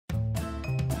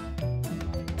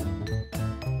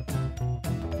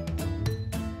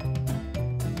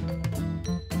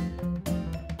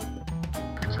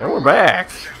And we're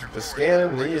back. Just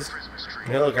scanning these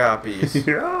mail copies.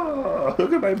 Yeah,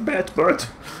 look at my bat butt.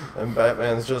 And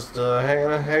Batman's just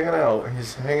hanging out.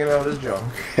 He's hanging out his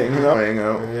junk. Hanging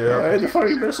out. Yeah. I had to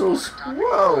fight missiles.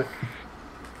 Whoa.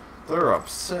 They're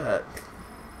upset.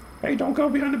 Hey, don't go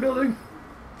behind the building.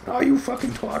 Oh, you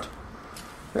fucking twat.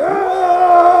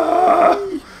 Ah!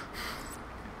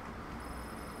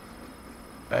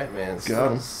 Batman's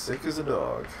still sick as a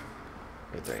dog,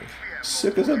 I think.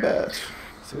 Sick as a bat.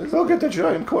 I'll get the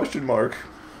giant question mark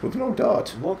with no dot.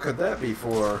 What could that be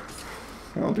for?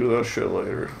 I'll do that shit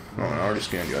later. Oh, I already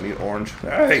scanned you. I need orange.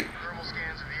 Hey!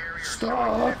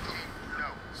 Stop!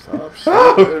 Stop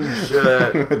shooting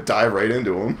shit. Dive right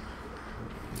into him.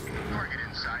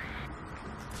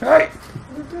 Hey!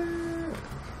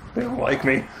 They don't like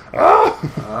me. Ah!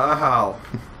 Ow.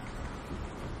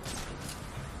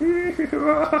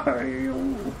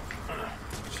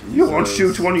 You won't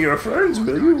shoot one of your friends,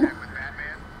 will you?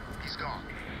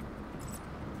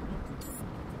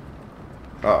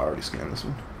 Oh, I already scanned this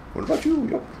one. What about you?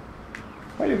 Yep.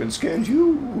 I even scanned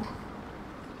you.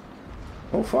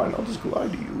 Oh, fine. I'll just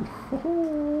glide to you.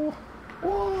 Oh.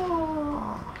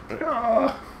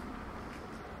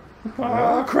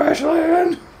 Whoa. Crash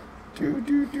land. Yeah.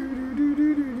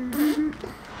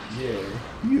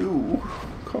 You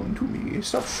come to me.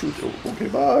 Stop shooting. Okay,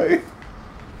 bye.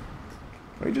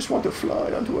 I just want to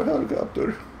fly onto a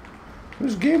helicopter.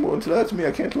 This game won't let me.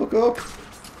 I can't look up.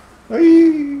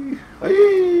 Aye.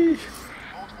 Aye.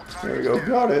 There we go.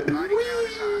 Got it.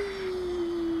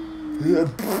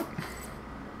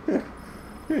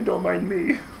 Hey, don't mind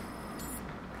me.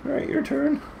 Alright, your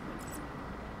turn.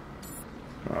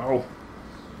 Oh.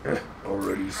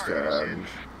 Already scanned.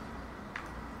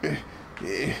 There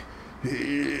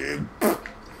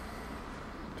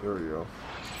we go.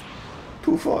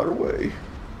 Too far away.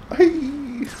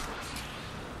 Hey.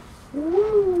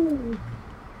 Woo.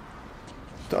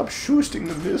 Stop shooting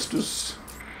the misters.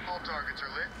 All targets are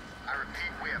lit. I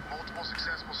repeat, we have multiple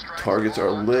successful strikes. Targets are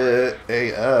lit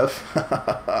AF.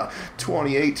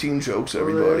 2018 jokes,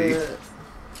 everybody. Lit.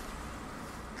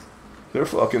 They're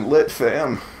fucking lit,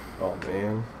 fam. Oh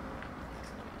man.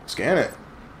 Scan it.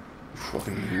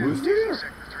 Fucking who is there?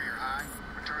 Sector 3 are high.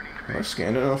 Returning to I base.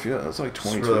 scanned enough yet? That's like I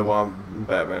 22. really want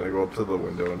Batman to go up to the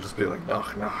window and just be like,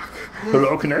 knock, knock.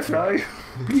 Hello, can I fly?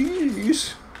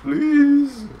 Please.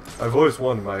 Please. I've always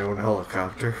wanted my own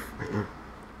helicopter.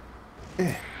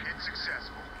 Eh. It's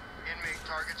successful. Inmate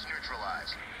targets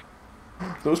neutralized.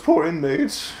 Those poor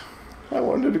inmates. I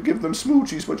wanted to give them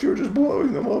smoochies, but you're just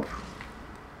blowing them up.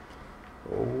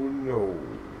 Oh no.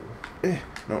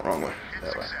 No, wrong way. It's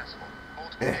That way. successful.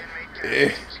 Multiple inmate Eh.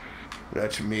 casualties.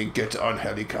 Let me get on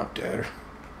helicopter.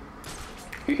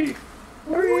 Whee!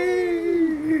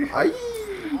 Aye.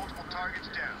 Multiple targets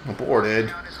down. Aborted.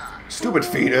 Count is high. Stupid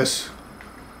fetus.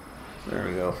 There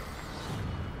we go.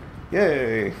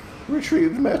 Yay!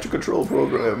 Retrieved master control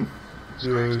program.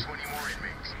 Strikes 20 more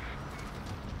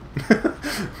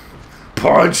inmates.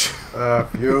 Punch!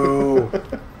 F you.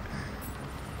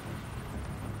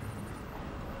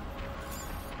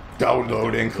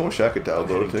 Downloading. I wish I could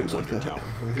download things like that.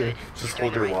 Just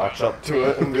hold your watch up to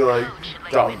it and be like,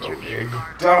 downloading,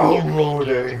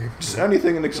 downloading. Just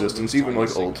anything in existence, even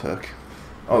like old tech.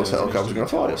 Oh, this helicopter's gonna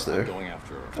fly us there. Going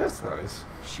after her. That's nice.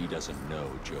 She doesn't know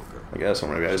Joker. I guess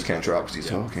one of the guys can't drop because he's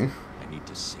talking. I need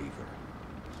to save her.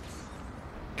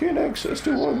 Gain access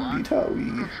to one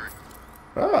Itaui.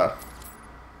 Ah!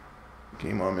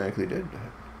 Game automatically did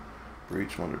that.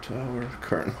 Breach Wonder Tower.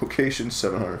 Current location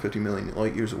 750 million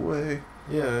light years away.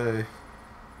 Yay.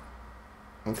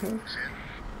 Okay.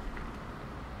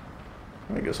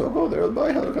 I guess I'll go there.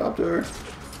 Bye, helicopter.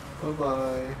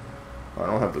 Bye-bye. I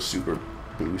don't have the super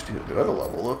boost yet. Do I have a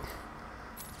level up?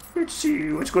 Let's see.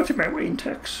 Let's go to my Wayne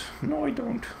Tex. No, I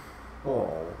don't.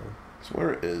 Oh. So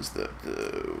where is the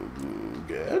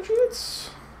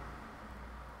gadgets?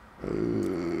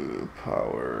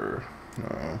 Power.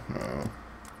 No.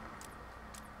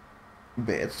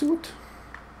 Bad suit?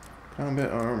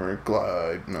 Combat armor.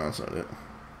 Glide. No, that's not it.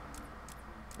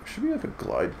 There should be like a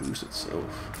glide boost itself.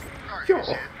 Yo!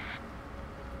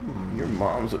 Your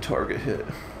mom's a target hit.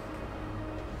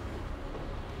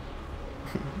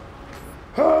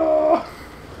 Ah!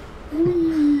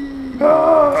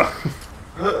 Ah!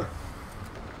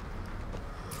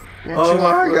 Oh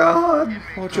my god!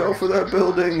 Watch out for that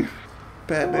building!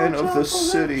 Batman of the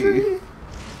city.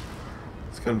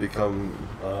 It's gonna become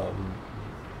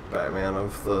Batman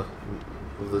of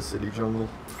the city jungle.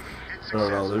 I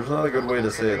don't know. There's not a good way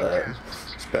to say that.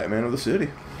 It's Batman of the city.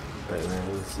 Batman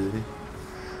of the city.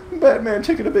 Batman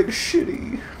taking a big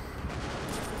shitty.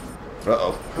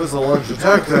 Uh-oh. Missile launch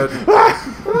detected.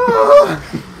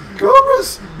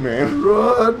 Cobras! Man.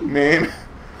 Run! Man.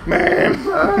 Man.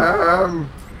 Multiple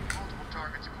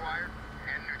targets acquired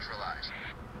and neutralized.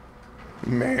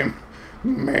 Man.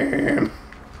 Man.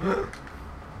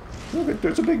 Look,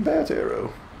 there's a big bat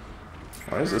arrow.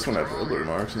 Why does this one have burglar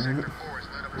marks in it? Sector 4 is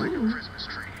lit up like a Christmas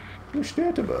tree. What's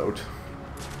that about?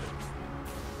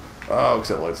 Oh,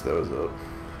 because it lights those up.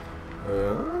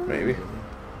 Maybe.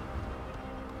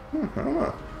 I don't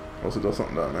know. Also does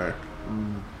something down there.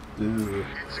 Dude.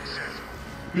 It's successful.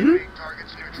 8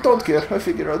 targets neutralized. Don't care. I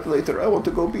figure out later. I want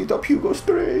to go beat up Hugo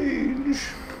Strange.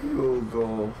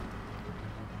 Go.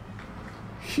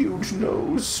 Huge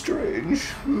nose Strange.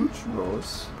 Huge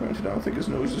nose. Granted, I don't think his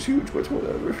nose is huge, but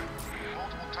whatever.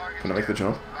 Multiple targets. Can I make the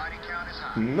jump? Body count is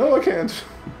high. No, I can't.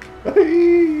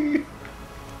 Hey!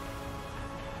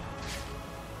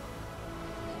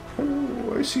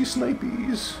 Oh, I see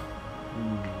snipies.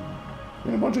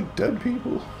 And a bunch of dead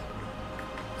people.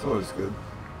 It's always good.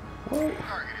 What?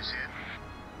 Target is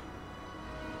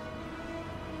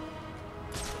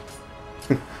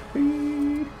hit.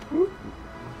 Hey. Whoop.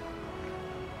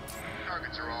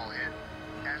 Targets are all hit.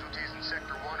 Casualties in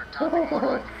Sector 1 are topping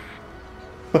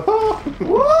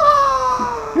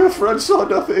 100. Your friend saw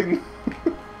nothing.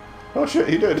 Oh shit,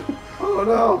 he did. Oh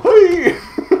no! Hey!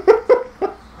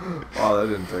 Wow, that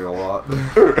didn't take a lot.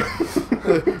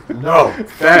 No!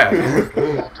 Bad!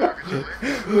 All targets are lit. I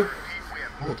repeat, we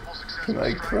have multiple successful Can I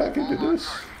strikes crack into all on this?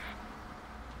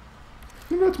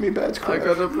 target. Let me bad I crack.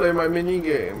 gotta play my mini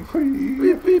game. Hey.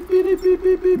 Beep, beep, beep, beep, beep,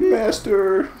 beep, beep.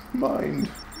 Master mind.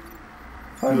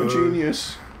 I'm a Good.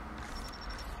 genius.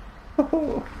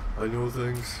 Oh. I know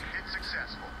things. It's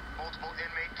successful. Multiple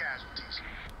inmate casualties.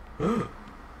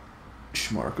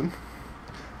 Schmarkum.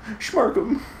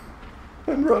 Schmarkum.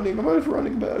 I'm running. I'm a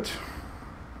running bat.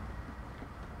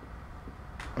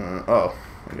 Oh.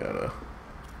 I gotta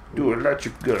do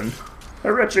electric gun.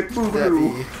 Electric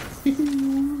boogaloo.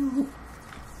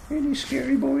 Any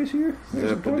scary boys here?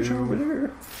 There's a bunch Zap-a-doo. over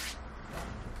there.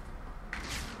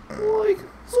 Like,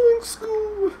 Zoink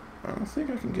Scoob! I don't think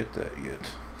I can get that yet.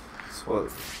 That's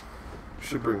what.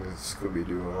 Should bring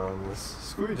Scooby-Doo on this.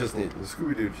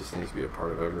 Scooby-Doo just needs to be a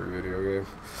part of every video game.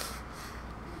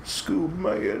 Scoob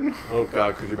man. Oh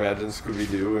god, could you imagine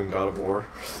Scooby-Doo in God of War?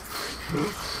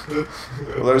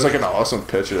 Well, there's like an awesome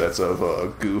picture that's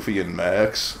of Goofy and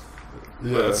Max.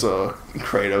 Yeah. That's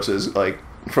Kratos is like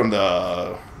from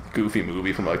the Goofy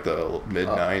movie from like the mid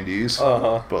 '90s.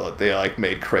 Uh-huh. But they like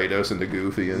made Kratos into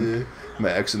Goofy and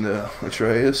Max into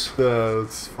Atreus.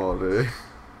 That's funny.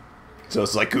 So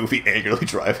it's like Goofy angrily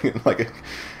driving and like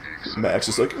Max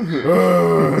is like.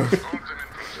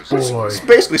 Boy. It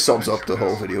basically sums up the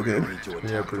whole video game.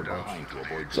 Yeah, pretty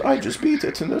much. So I just beat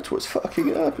it and it was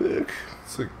fucking epic.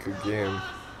 It's a good game.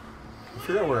 I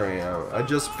forgot where I am. I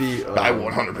just beat. I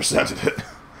 100%ed it.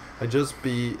 I just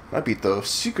beat I beat the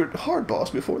secret hard boss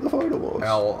before the final boss.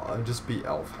 I just beat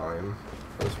Alfheim.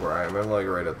 That's where I am. I'm like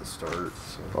right at the start.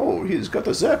 So. Oh, he's got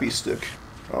the zappy stick.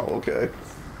 Oh, okay.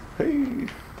 Hey,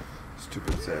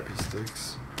 Stupid zappy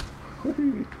sticks.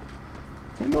 hey.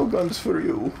 No guns for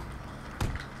you.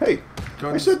 Hey,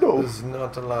 Guns I said no. is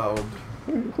not allowed.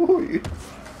 Hey, hoy.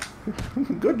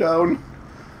 Good down.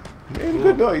 And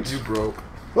good night. You broke.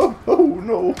 Oh, oh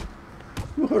no.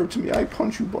 You hurt me. I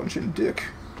punch you bunching dick.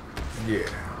 Yeah.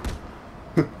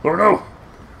 Oh no.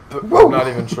 But Whoa. I'm not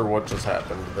even sure what just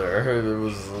happened there. It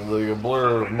was like a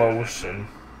blur of motion.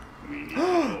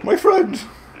 My friend.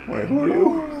 Wait, who are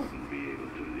you? Be able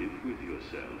to live with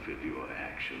yourself if your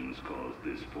actions cause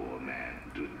this poor man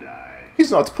to die.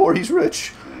 He's not poor, he's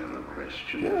rich. I have a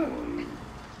question for you.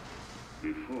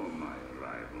 Before my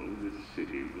arrival, this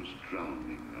city was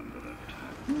drowning under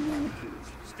attack.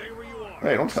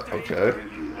 Hey, don't okay.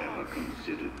 Have you ever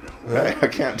considered the Hey, I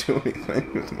can't do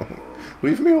anything at the moment.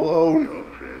 Leave me alone.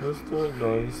 That's not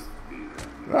nice.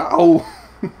 Ow.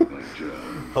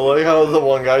 I like how the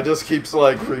one guy just keeps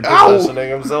like repositioning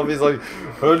himself. He's like,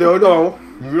 oh, no, no,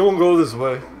 you don't go this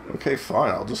way. Okay,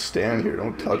 fine, I'll just stand here.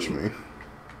 Don't touch me.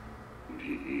 Would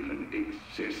he even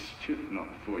exist if not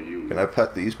for you? Can I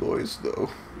pet these boys, though?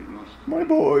 We must My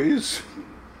boys.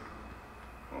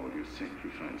 all your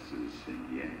sacrifices,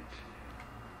 and yet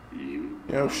you.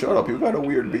 You know, shut up. You got a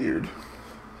weird beard.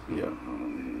 Yeah.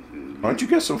 Why don't you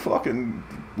get some fucking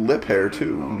lip hair,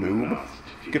 too, noob?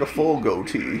 Get a full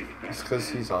goatee. It's because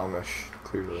he's Amish,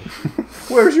 clearly.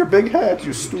 Where's your big hat,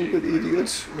 you stupid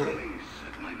idiots?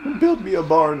 Build me a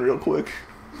barn real quick.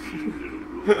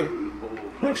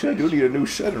 Actually, I do need a new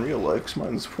set in real life, 'cause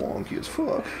mine's wonky as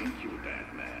fuck. Thank you,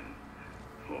 Batman,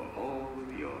 for all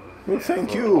your. Well,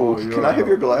 thank you. Can I have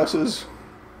your glasses?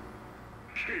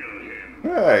 Kill him.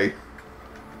 Hey!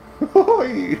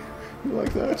 Oi! You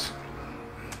like that?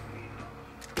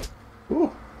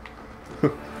 Oh!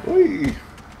 Oi!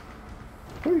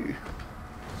 Oi!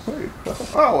 Oi!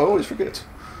 Oh, I always forget.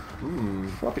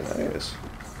 Fucking ass.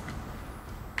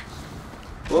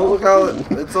 Well, look how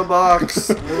it's a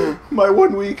box. My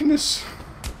one weakness.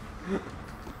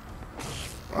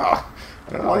 Ah,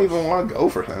 I don't even want to go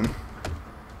for him.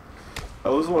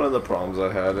 That was one of the problems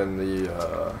I had in the,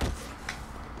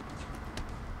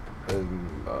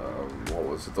 what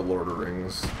was it, the Lord of the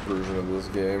Rings version of this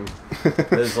game.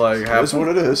 It's like That's what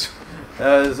it is.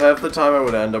 As half the time I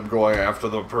would end up going after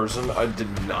the person I did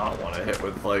not want to hit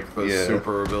with, like, the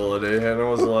super ability, and it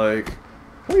was like,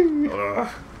 ugh.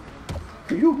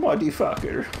 You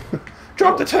motherfucker.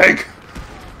 Drop the tank!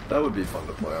 That would be fun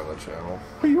to play on the channel.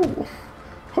 Hey.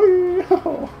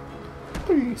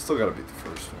 Still gotta beat the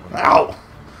first one. Ow!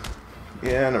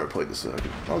 Yeah, I never played the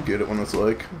second. I'll get it when it's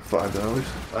like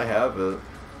 $5. I have it.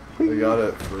 I got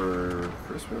it for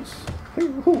Christmas.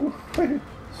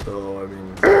 So, I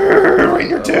mean... Right in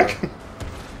your dick!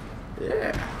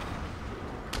 Yeah.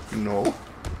 No.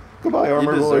 Goodbye, You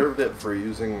armor boy. deserved it for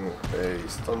using a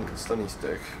stunny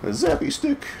stick. A zappy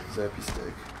stick. Zappy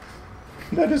stick.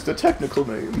 That is the technical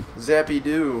name. Zappy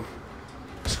Doo.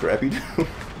 Scrappy Doo.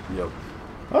 Yep.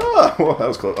 Ah! Well, that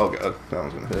was close. Oh god, that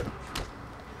one's gonna hit.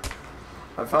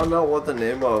 I found out what the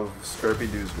name of Scrappy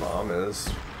Doo's mom is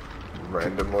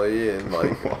randomly, and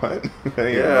like... What? I didn't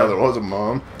even know there was a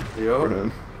mom. For Yep.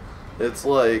 him. It's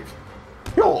like...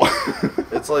 Yo!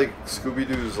 It's like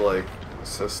Scooby-Doo's, like,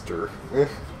 sister.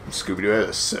 Scooby-Doo had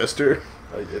a sister?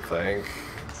 I think.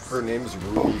 Her name's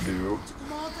Ruby Doo.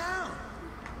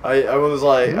 I was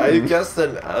like, I guessed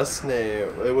an S name.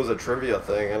 It was a trivia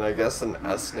thing, and I guessed an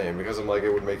S name because I'm like,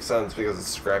 it would make sense because it's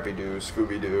Scrappy Doo,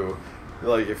 Scooby Doo.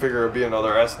 Like, you figure it'd be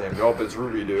another S name. Nope, it's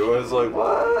Ruby Doo. I was like,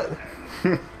 what?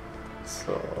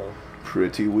 So.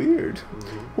 Pretty weird.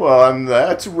 Well, on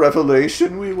that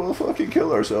revelation, we will fucking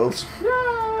kill ourselves.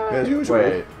 Yay! As usual.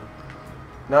 Wait.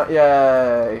 Not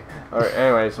yay. Alright,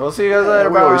 anyways, we'll see you guys later.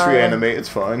 We always Bye. reanimate, it's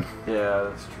fine. Yeah,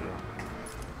 that's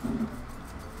true.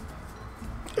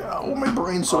 Oh, my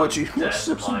brain's so itchy. Let's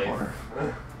sip some Life. water.